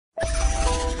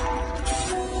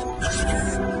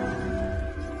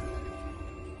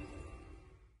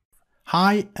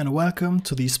Hi and welcome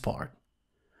to this part.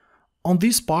 On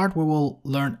this part we will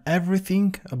learn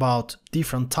everything about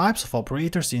different types of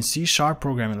operators in C#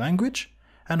 programming language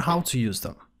and how to use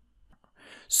them.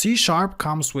 C#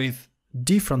 comes with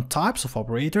different types of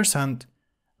operators, and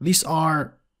these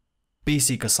are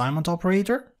basic assignment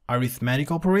operator,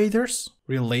 arithmetic operators,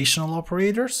 relational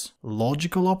operators,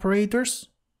 logical operators,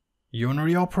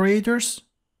 unary operators,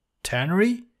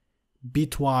 ternary,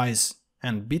 bitwise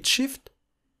and bit shift,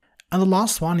 and the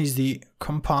last one is the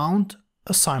compound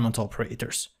assignment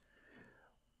operators.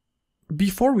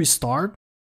 Before we start,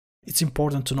 it's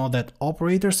important to know that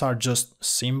operators are just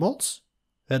symbols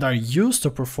that are used to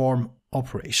perform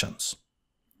operations.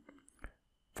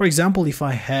 For example, if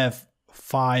I have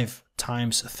 5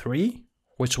 times 3,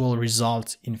 which will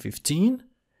result in 15,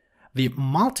 the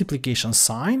multiplication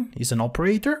sign is an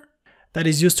operator that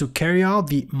is used to carry out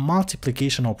the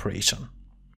multiplication operation.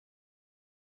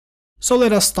 So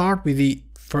let us start with the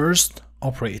first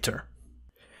operator.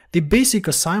 The basic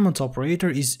assignment operator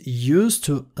is used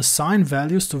to assign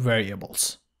values to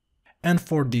variables. And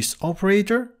for this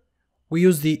operator, we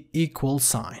use the equal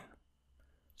sign.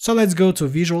 So let's go to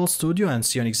Visual Studio and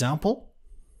see an example.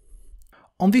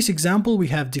 On this example, we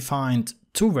have defined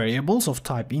two variables of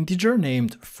type integer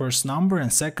named first number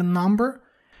and second number,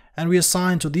 and we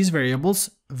assign to these variables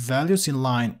values in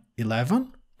line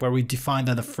 11, where we define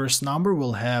that the first number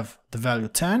will have the value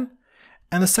 10,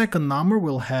 and the second number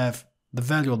will have the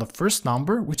value of the first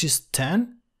number, which is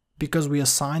 10, because we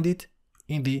assigned it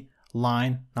in the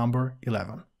line number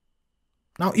 11.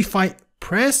 Now, if I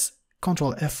press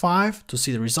Ctrl F5 to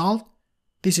see the result,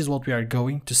 this is what we are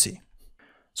going to see.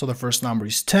 So the first number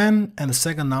is 10, and the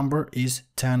second number is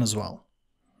 10 as well.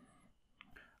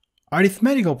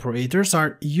 Arithmetic operators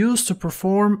are used to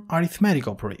perform arithmetic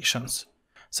operations,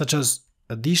 such as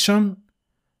addition,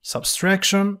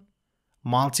 subtraction,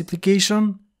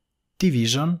 multiplication,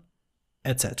 division,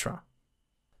 etc.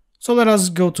 So let us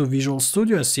go to Visual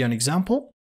Studio and see an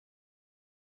example.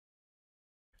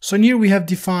 So here we have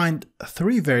defined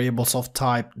 3 variables of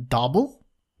type double.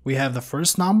 We have the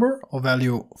first number of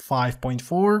value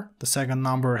 5.4, the second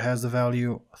number has the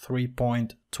value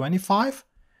 3.25,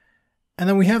 and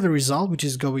then we have the result, which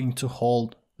is going to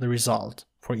hold the result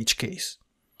for each case.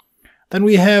 Then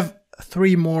we have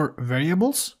 3 more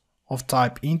variables of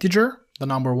type integer, the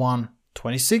number 1,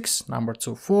 26, number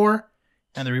 2, 4,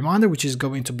 and the remainder, which is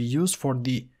going to be used for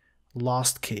the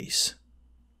last case.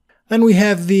 Then we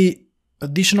have the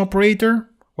addition operator,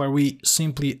 where we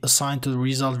simply assign to the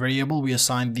result variable, we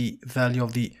assign the value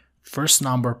of the first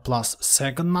number plus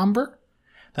second number.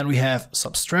 Then we have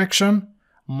subtraction,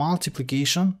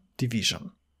 multiplication,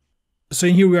 division. So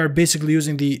in here we are basically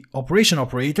using the operation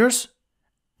operators,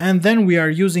 and then we are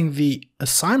using the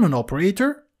assignment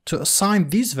operator to assign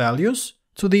these values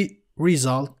to the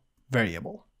result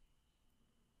variable.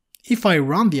 If I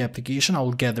run the application, I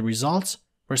will get the results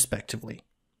respectively.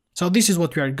 So this is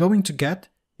what we are going to get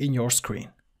in your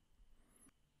screen.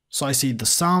 So I see the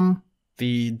sum,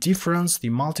 the difference, the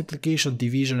multiplication,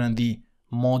 division, and the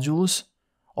modulus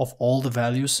of all the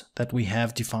values that we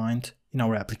have defined in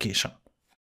our application.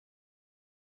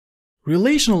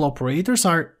 Relational operators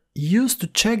are used to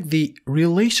check the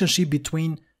relationship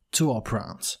between two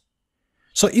operands.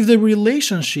 So if the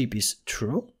relationship is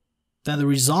true, then the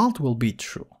result will be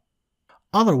true.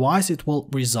 Otherwise, it will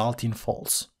result in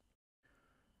false.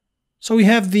 So we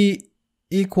have the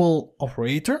equal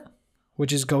operator,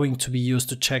 which is going to be used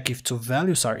to check if two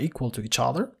values are equal to each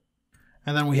other.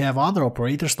 And then we have other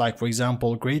operators, like for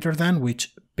example greater than,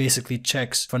 which basically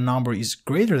checks if a number is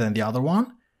greater than the other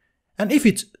one. And if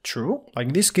it's true, like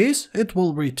in this case, it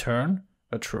will return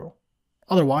a true,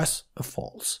 otherwise a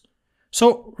false.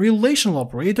 So relational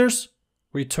operators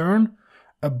return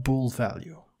a bool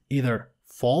value, either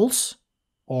false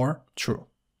or true.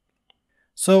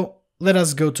 So let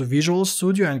us go to Visual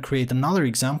Studio and create another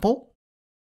example.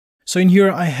 So in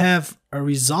here I have a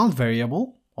result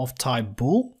variable of type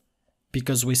bool,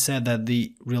 because we said that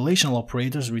the relational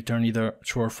operators return either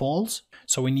true or false.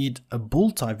 So we need a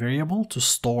bool type variable to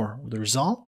store the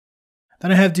result.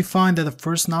 Then I have defined that the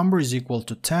first number is equal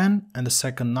to 10 and the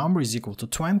second number is equal to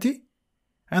 20.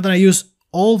 And then I use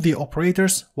all the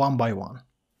operators one by one.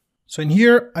 So in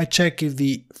here I check if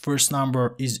the first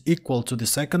number is equal to the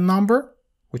second number,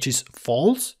 which is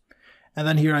false. And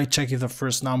then here I check if the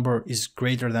first number is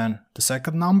greater than the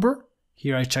second number.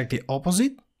 Here I check the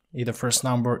opposite, if the first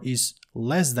number is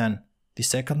less than the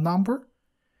second number.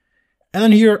 And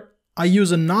then here I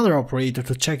use another operator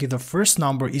to check if the first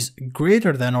number is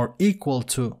greater than or equal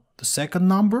to the second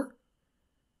number.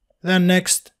 Then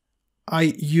next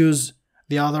I use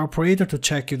the other operator to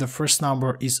check if the first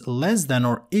number is less than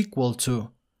or equal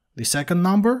to the second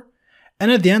number.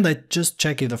 And at the end, I just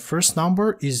check if the first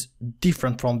number is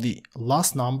different from the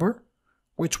last number,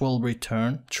 which will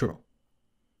return true.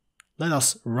 Let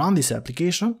us run this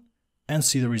application and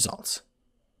see the results.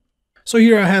 So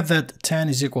here I have that 10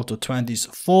 is equal to 20 is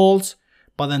false,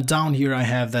 but then down here I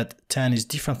have that 10 is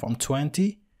different from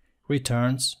 20,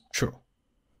 returns true.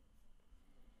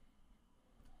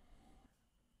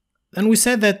 Then we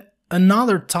said that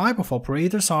another type of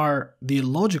operators are the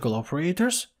logical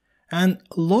operators, and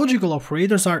logical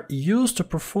operators are used to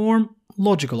perform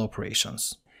logical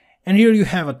operations. And here you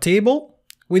have a table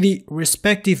with the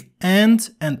respective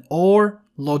AND and OR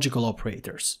logical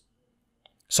operators.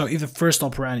 So if the first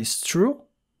operand is true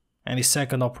and the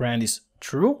second operand is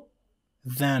true,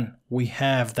 then we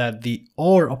have that the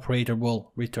OR operator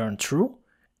will return true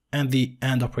and the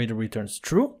AND operator returns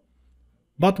true.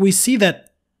 But we see that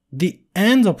the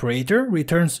AND operator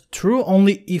returns true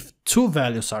only if two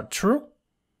values are true,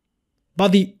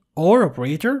 but the OR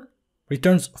operator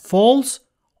returns false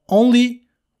only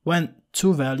when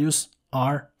two values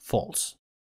are false.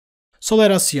 So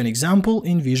let us see an example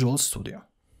in Visual Studio.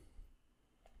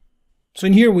 So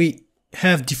in here we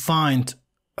have defined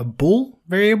a bool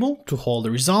variable to hold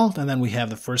the result, and then we have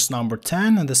the first number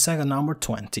 10 and the second number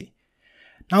 20.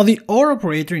 Now the OR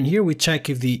operator in here, we check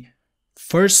if the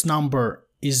first number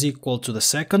is equal to the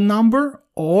second number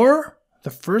or the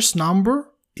first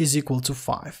number is equal to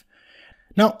 5.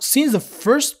 Now, since the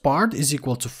first part is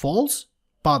equal to false,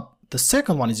 but the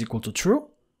second one is equal to true,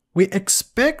 we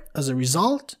expect as a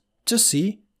result to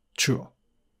see true.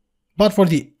 But for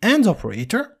the AND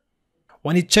operator,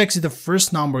 when it checks if the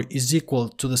first number is equal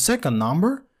to the second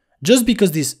number, just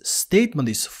because this statement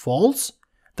is false,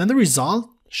 then the result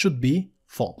should be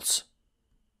false.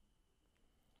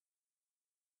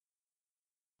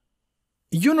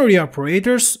 Unary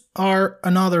operators are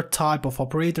another type of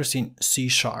operators in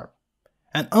C#.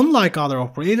 And unlike other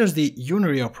operators, the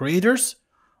unary operators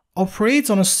operates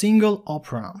on a single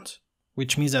operand,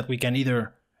 which means that we can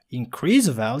either increase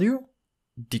a value,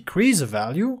 decrease a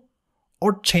value,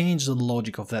 or change the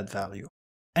logic of that value.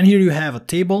 And here you have a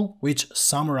table which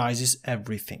summarizes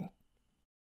everything.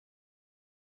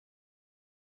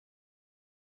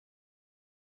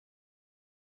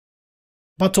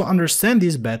 But to understand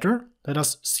this better, let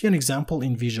us see an example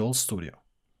in Visual Studio.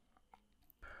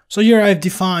 So here I've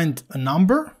defined a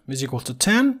number is equal to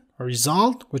 10, a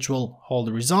result which will hold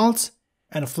the results,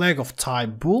 and a flag of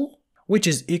type bool which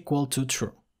is equal to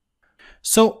true.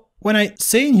 So when I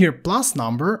say in here plus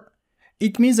number,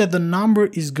 it means that the number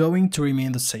is going to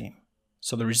remain the same.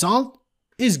 So the result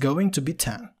is going to be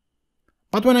 10.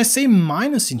 But when I say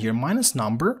minus in here, minus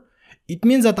number, it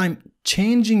means that I'm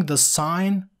changing the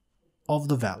sign of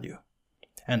the value.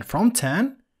 And from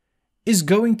 10 is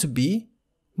going to be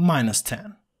minus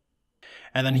 10.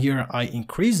 And then here I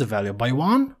increase the value by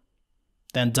 1.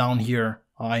 Then down here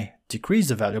I decrease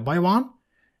the value by 1.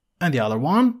 And the other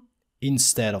one,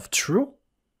 instead of true,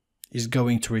 is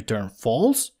going to return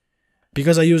false,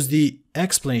 because I use the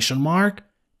exclamation mark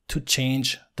to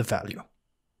change the value.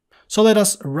 So let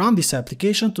us run this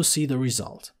application to see the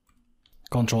result.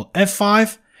 Control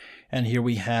F5, and here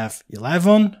we have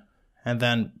 11, and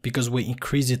then because we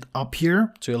increase it up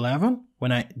here to 11,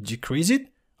 when I decrease it,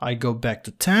 I go back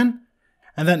to 10,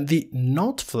 and then the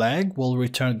not flag will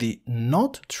return the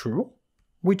not true,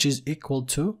 which is equal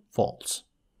to false.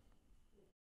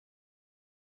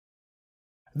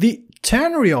 The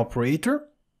ternary operator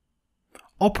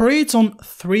operates on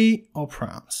 3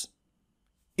 operands.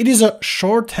 It is a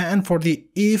shorthand for the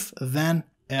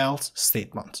if-then-else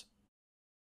statement.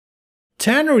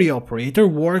 Ternary operator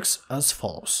works as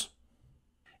follows.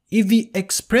 If the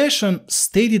expression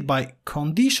stated by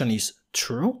condition is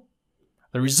true,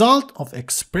 the result of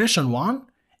expression 1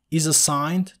 is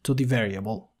assigned to the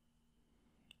variable.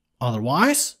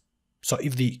 Otherwise, so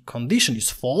if the condition is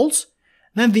false,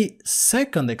 then the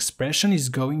second expression is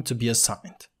going to be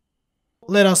assigned.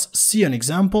 Let us see an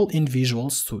example in Visual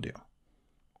Studio.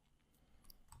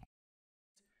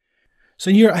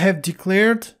 So here I have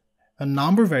declared a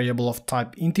number variable of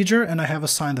type integer, and I have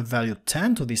assigned the value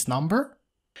 10 to this number.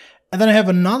 And then I have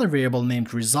another variable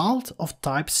named result of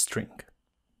type string.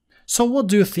 So what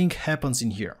do you think happens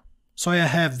in here? So I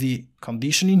have the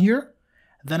condition in here,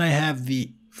 then I have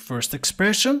the first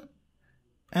expression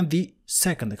and the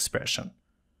second expression.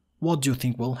 What do you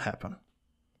think will happen?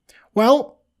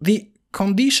 Well, the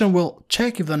condition will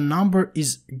check if the number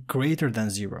is greater than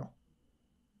 0,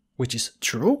 which is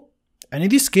true, and in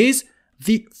this case,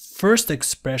 the first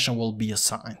expression will be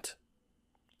assigned.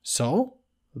 So,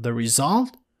 the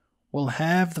result will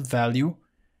have the value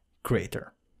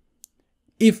greater.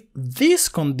 If this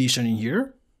condition in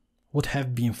here would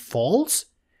have been false,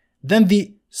 then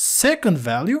the second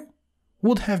value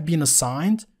would have been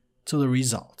assigned to the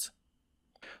result.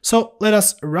 So let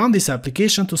us run this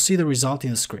application to see the result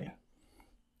in the screen.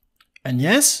 And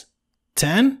yes,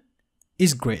 10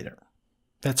 is greater.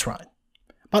 That's right.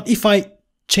 But if I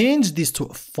change this to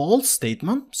a false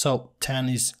statement, so 10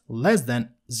 is less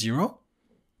than 0,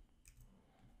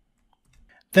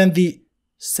 then the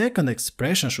second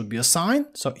expression should be assigned.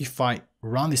 So if I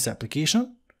run this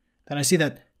application, then I see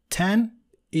that 10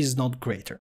 is not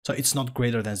greater. So it's not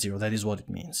greater than 0. That is what it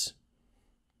means.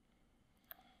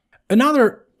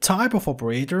 Another type of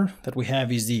operator that we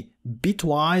have is the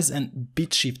bitwise and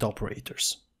bit shift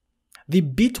operators. The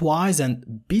bitwise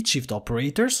and bit shift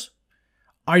operators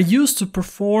are used to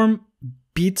perform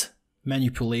bit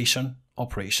manipulation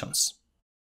operations.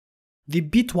 The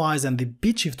bitwise and the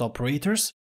bit shift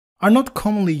operators are not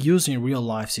commonly used in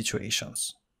real-life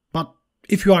situations. But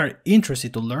if you are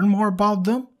interested to learn more about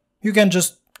them, you can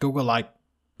just Google like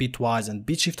bitwise and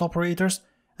bit shift operators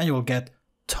and you will get a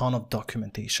ton of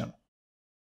documentation.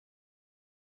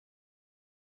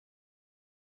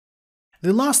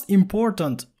 The last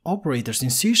important operators in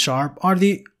C# are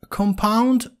the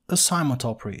compound assignment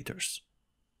operators.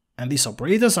 And these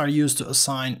operators are used to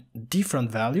assign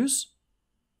different values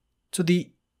to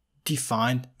the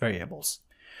defined variables.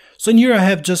 So in here I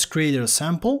have just created a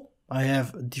sample. I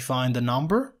have defined a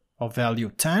number of value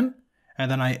 10,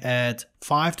 and then I add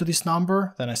 5 to this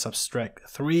number, then I subtract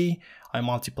 3, I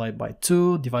multiply it by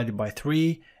 2, divided by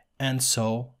 3, and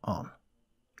so on.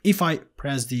 If I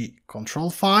press the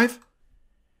Ctrl 5,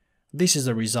 this is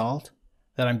the result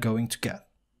that I'm going to get.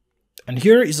 And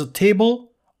here is a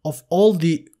table of all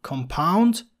the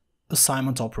compound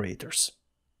assignment operators.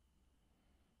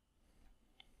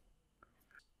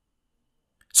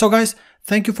 So guys,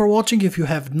 thank you for watching. If you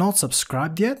have not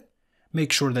subscribed yet,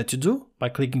 make sure that you do by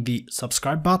clicking the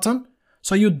subscribe button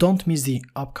so you don't miss the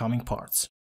upcoming parts.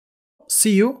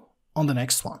 See you on the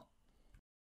next one.